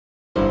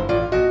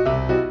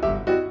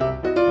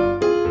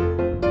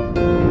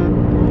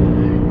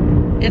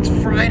It's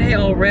Friday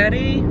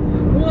already?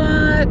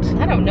 What?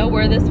 I don't know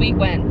where this week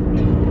went.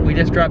 We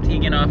just dropped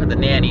Teagan off at the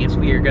nanny's.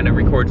 We are gonna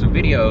record some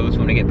videos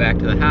when we get back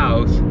to the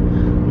house.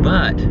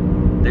 But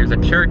there's a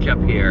church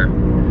up here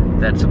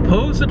that's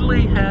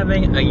supposedly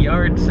having a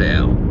yard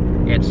sale.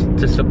 It's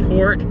to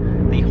support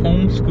the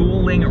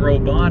Homeschooling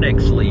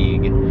Robotics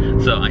League.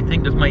 So I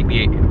think this might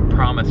be a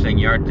promising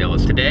yard sale.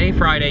 It's today,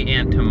 Friday,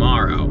 and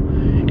tomorrow.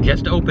 It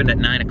just opened at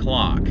 9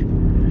 o'clock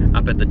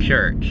up at the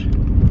church.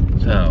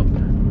 So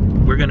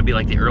we're gonna be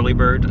like the early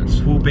birds and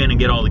swoop in and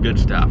get all the good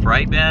stuff,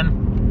 right,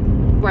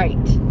 Ben? Right.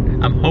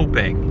 I'm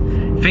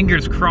hoping.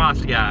 Fingers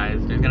crossed, guys.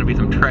 There's gonna be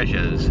some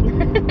treasures.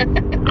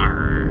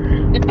 Arr.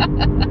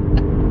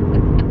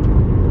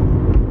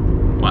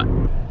 What?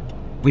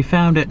 We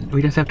found it.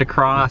 We just have to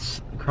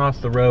cross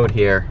the road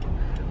here.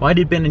 Why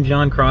did Ben and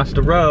John cross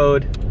the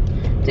road?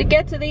 To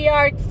get to the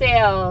yard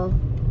sale.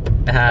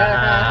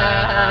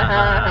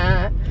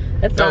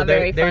 That's not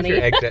very funny. There's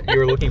your exit. You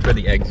were looking for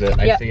the exit.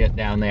 I see it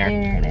down there.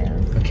 There it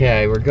is.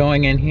 Okay, we're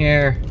going in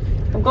here.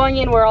 I'm going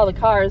in where all the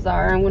cars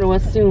are. I'm going to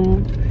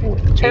assume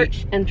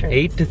church entrance.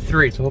 8 to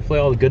 3, so hopefully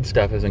all the good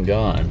stuff isn't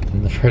gone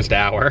in the first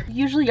hour.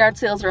 Usually yard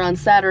sales are on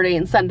Saturday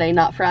and Sunday,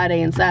 not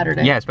Friday and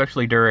Saturday. Yeah,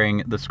 especially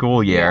during the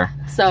school year.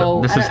 Yeah.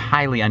 So this is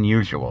highly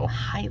unusual.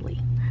 Highly.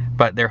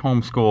 But they're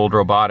homeschooled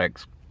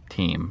robotics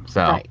team,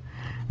 so right.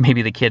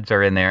 Maybe the kids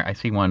are in there. I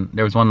see one.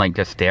 There was one like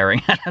just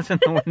staring at us in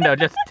the window,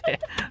 just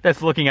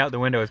looking out the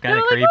window. It's kind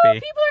of creepy. Like, oh,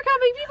 people are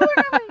coming. People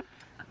are coming.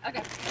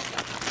 Okay.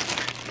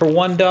 For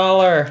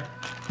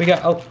 $1, we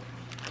got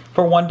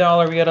for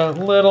 $1 we got a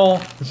little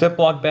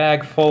Ziploc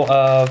bag full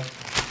of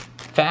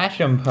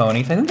fashion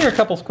ponies. I think there are a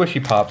couple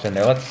squishy pops in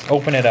there. Let's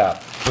open it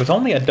up. It was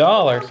only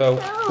 $1,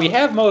 so we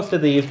have most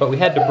of these, but we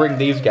had to bring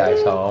these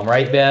guys home,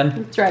 right,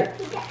 Ben? That's right.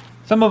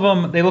 Some of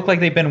them, they look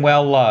like they've been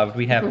well loved.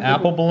 We have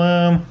Apple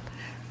Bloom,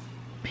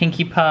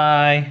 Pinkie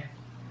Pie,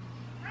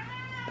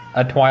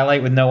 a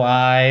Twilight with no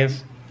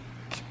eyes.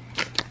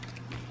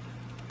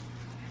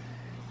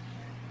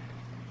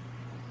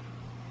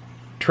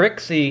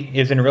 Trixie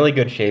is in really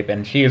good shape,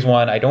 and she is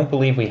one I don't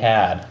believe we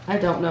had. I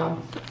don't know.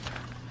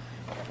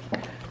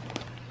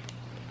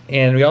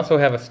 And we also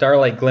have a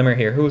Starlight Glimmer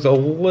here, who's a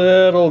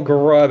little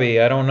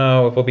grubby. I don't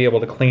know if we'll be able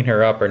to clean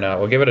her up or not.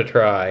 We'll give it a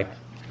try.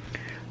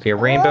 See a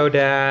Rainbow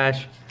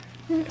Dash.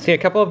 See a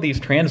couple of these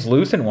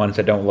translucent ones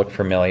that don't look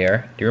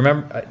familiar. Do you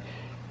remember?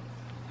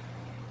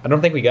 I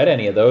don't think we got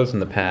any of those in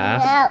the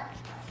past. Nope.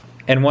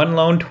 And one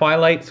lone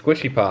Twilight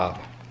Squishy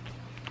Pop.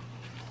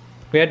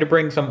 We had to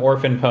bring some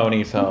orphan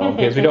ponies home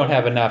because we don't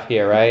have enough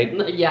here, right?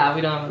 Yeah,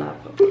 we don't have enough.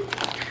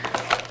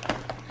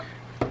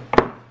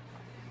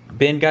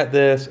 Ben got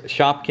this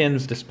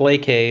Shopkins display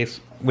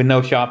case with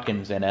no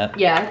Shopkins in it.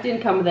 Yeah, it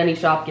didn't come with any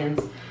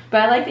Shopkins.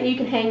 But I like that you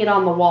can hang it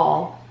on the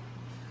wall.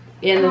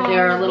 And that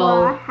there are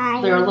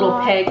little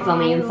pegs on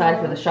the inside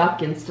for the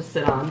Shopkins to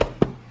sit on.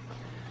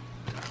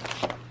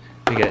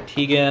 We got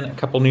Teagan, a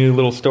couple new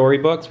little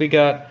storybooks. We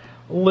got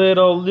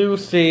little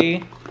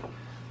Lucy,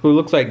 who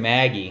looks like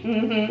Maggie.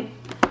 Mm-hmm.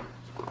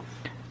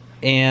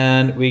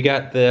 And we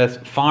got this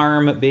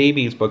Farm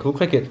Babies book. It looks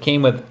like it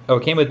came with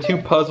two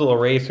puzzle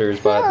erasers,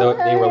 but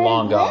they were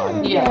long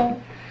gone. Yeah.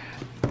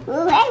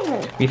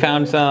 We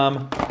found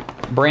some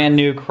brand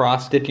new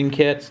cross-stitching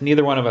kits.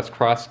 Neither one of us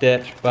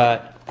cross-stitch,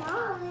 but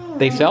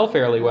they sell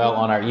fairly well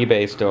on our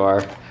eBay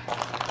store.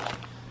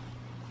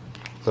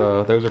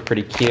 So those are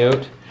pretty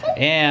cute.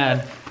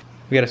 And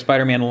we got a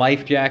Spider-Man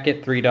life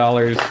jacket,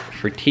 $3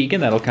 for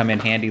Teagan. That'll come in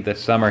handy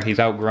this summer. He's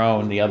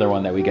outgrown the other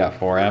one that we got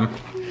for him.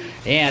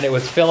 And it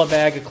was fill a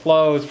bag of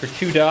clothes for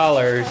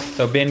 $2.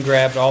 So Ben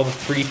grabbed all the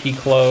 3T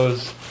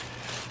clothes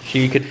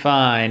she could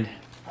find.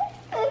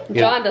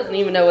 John doesn't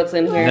even know what's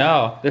in here.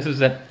 No, this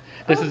is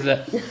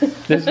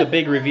a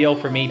big reveal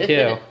for me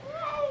too.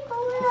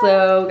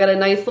 So got a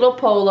nice little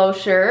polo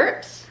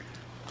shirt.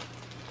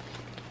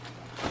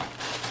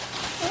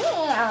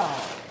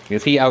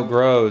 Because he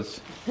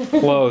outgrows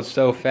clothes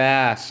so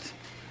fast.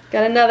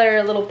 Got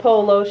another little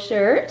polo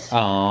shirt.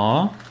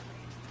 Aww.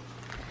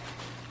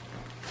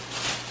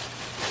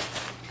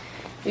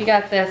 We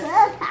got this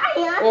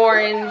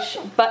orange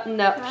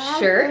button-up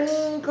shirt.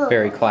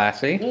 Very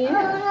classy.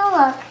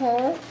 Yeah.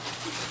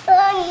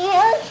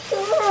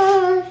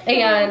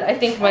 And I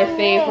think my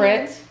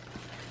favorite,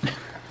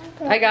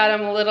 I got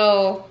him a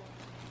little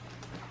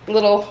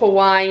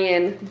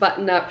Hawaiian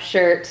button-up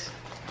shirt.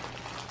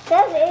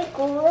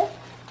 Oh,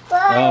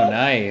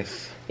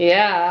 nice.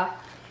 Yeah.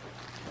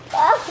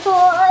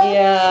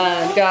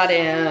 Yeah, got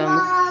him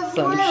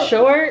some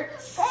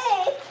shorts.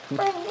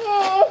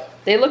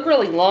 They look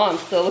really long,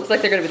 so it looks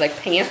like they're gonna be like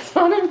pants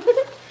on him.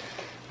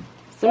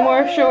 Some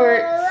more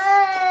shorts.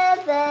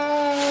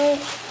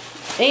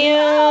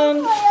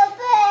 And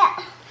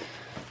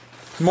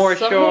more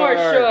some more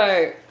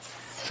shorts.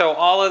 So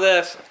all of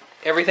this,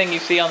 everything you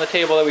see on the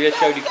table that we just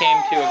showed you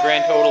came to a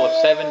grand total of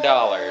 $7.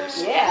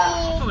 Yeah.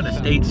 Also an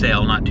estate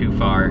sale not too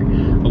far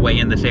way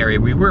in this area.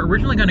 We were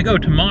originally going to go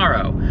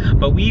tomorrow,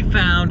 but we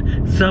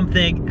found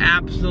something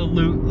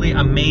absolutely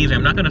amazing.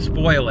 I'm not going to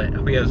spoil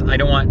it because I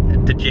don't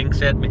want to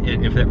jinx it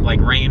if it like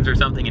rains or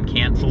something and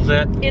cancels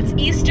it. It's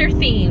Easter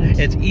themed.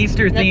 It's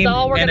Easter themed, That's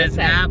all we're and gonna it's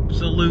say.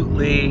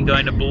 absolutely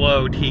going to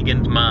blow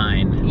Teagan's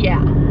mind.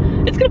 Yeah,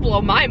 it's gonna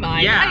blow my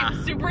mind. Yeah.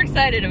 I'm super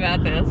excited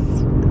about this.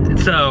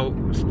 So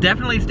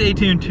definitely stay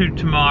tuned to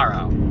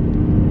tomorrow.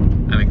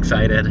 I'm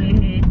excited.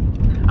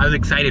 I was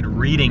excited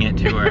reading it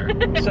to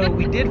her. So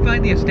we did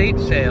find the estate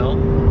sale.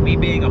 Me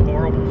being a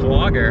horrible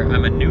vlogger,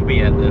 I'm a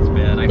newbie at this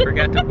bit. I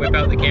forgot to whip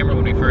out the camera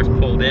when we first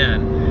pulled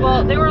in.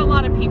 Well, there were a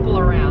lot of people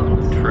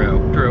around. True.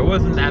 It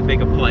wasn't that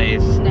big a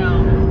place.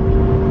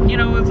 No. You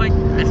know, it was like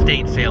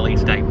estate sale-y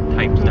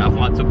type stuff.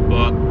 Lots of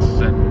books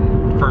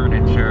and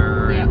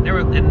furniture. Yeah. And there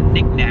were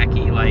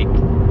knick-knacky, like,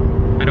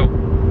 I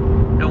don't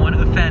want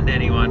to offend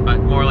anyone,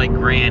 but more like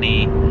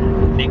granny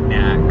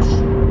knickknacks.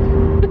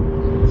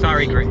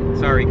 Sorry,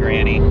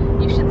 Granny.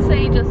 You should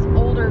say just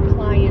older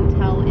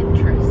clientele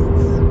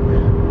interests.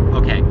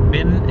 Okay,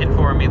 Ben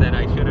informed me that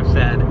I should have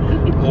said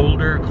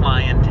older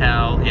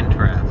clientele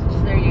interests.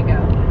 There you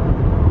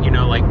go. You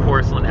know, like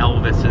porcelain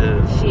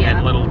Elvises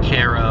and little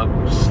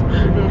cherubs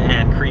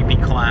and creepy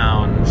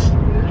clowns,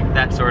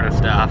 that sort of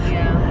stuff.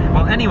 Yeah.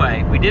 Well,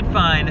 anyway, we did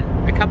find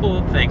a couple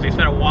of things. We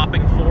spent a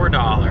whopping $4.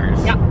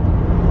 Yep.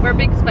 We're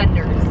big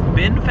spenders.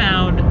 Ben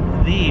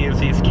found these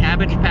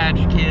Cabbage Patch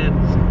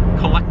Kids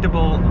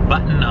collectible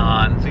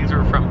button-ons. These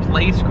are from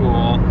Play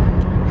School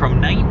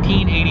from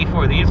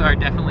 1984. These are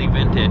definitely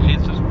vintage.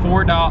 This is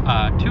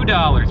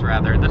 $2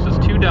 rather. This is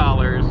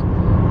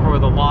 $2 for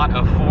the lot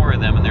of 4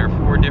 of them, and there are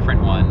 4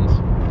 different ones.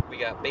 We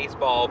got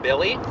Baseball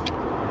Billy.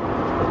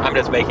 I'm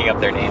just making up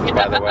their names,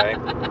 by the way.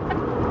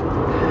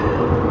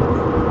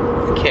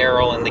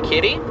 Carol and the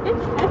Kitty.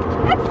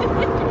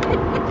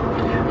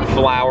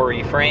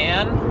 Flowery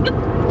Fran.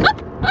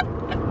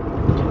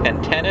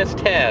 And Tennis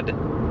Ted.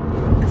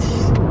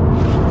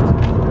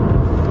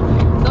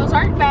 Those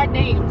aren't bad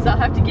names, I'll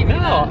have to give you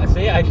that. No,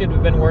 see, I should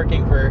have been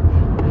working for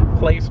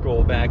Play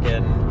School back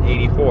in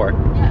 '84.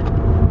 Yeah.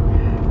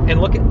 And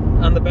look at,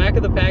 on the back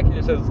of the package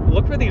it says,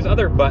 look for these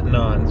other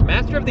button-ons.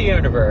 Master of the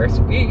Universe.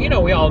 You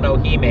know, we all know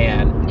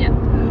He-Man. Yeah.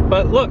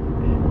 But look,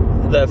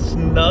 the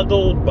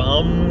Snuggle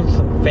Bums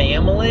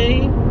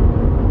family.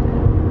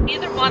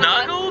 Neither one of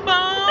us. Snuggle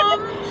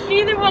Bums?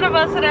 Neither one of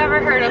us had ever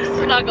heard of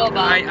Snuggle Bum.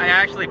 I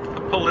actually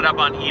pulled it up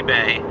on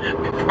eBay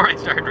before I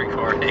started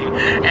recording,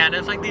 and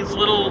it's like these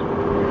little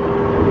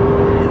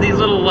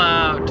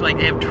like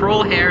they have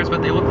troll hairs,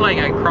 but they look like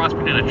a cross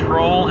between a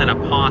troll and a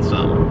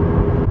possum.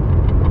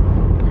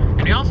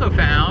 And we also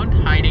found,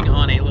 hiding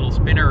on a little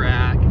spinner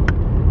rack,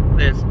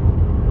 this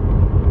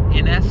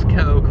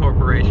Inesco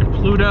Corporation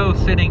Pluto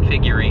sitting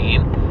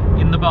figurine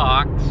in the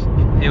box.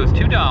 It was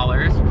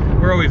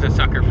 $2. We're always a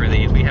sucker for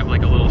these. We have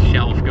like a little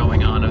shelf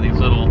going on of these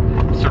little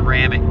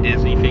ceramic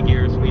Disney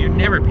figures. We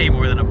never pay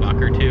more than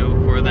 $1 or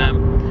 $2 for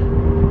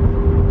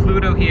them.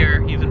 Pluto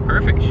here, he's in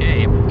perfect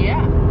shape.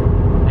 Yeah.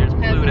 There's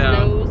Has his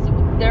Pluto. nose.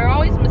 They're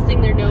always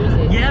missing their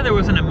noses. Yeah, there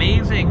was an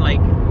amazing like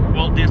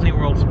Walt Disney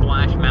World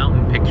Splash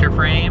Mountain picture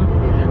frame,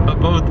 but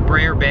both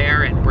Brer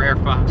Bear and Brer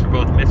Fox were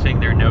both missing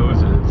their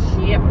noses.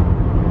 Yep.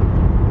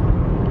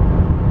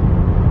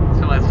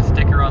 So that's a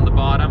sticker on the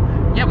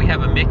bottom. Yeah, we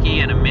have a Mickey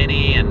and a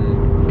Minnie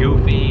and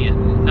Goofy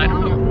and I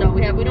don't know. No,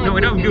 we don't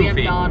have Goofy. We have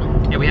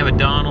Donald. Yeah, we have a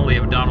Donald. We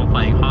have a Donald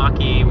playing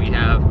hockey. We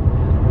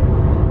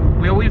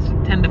always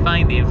tend to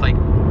find these like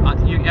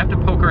you have to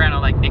poke around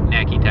on like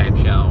knick-knacky type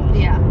shelves.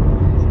 Yeah.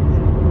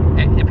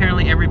 And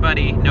apparently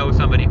everybody knows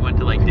somebody who went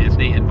to like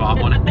Disney and bought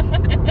one of these.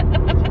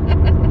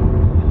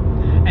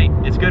 Hey,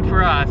 it's good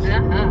for us.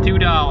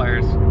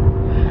 $2.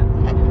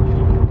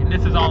 And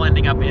this is all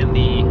ending up in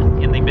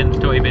the Bin's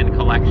Toy Bin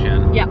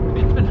collection. Yeah.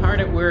 It's been hard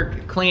at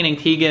work cleaning.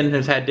 Teagan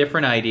has had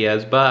different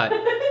ideas, but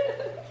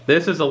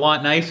this is a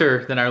lot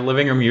nicer than our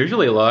living room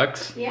usually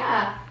looks.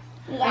 Yeah.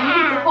 I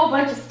moved a whole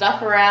bunch of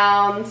stuff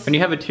around. When you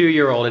have a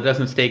 2-year-old, it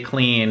doesn't stay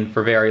clean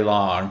for very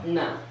long.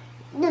 No.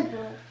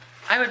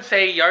 I would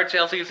say yard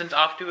sale season's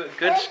off to a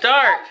good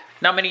start.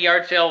 Not many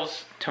yard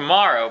sales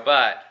tomorrow,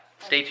 but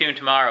stay tuned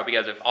tomorrow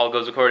because if all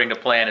goes according to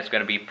plan, it's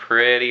going to be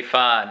pretty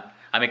fun.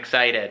 I'm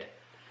excited.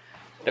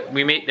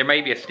 There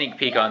might be a sneak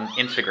peek on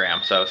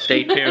Instagram, so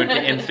stay tuned to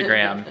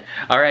Instagram.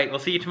 All right, we'll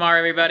see you tomorrow,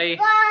 everybody.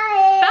 Bye.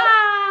 Bye.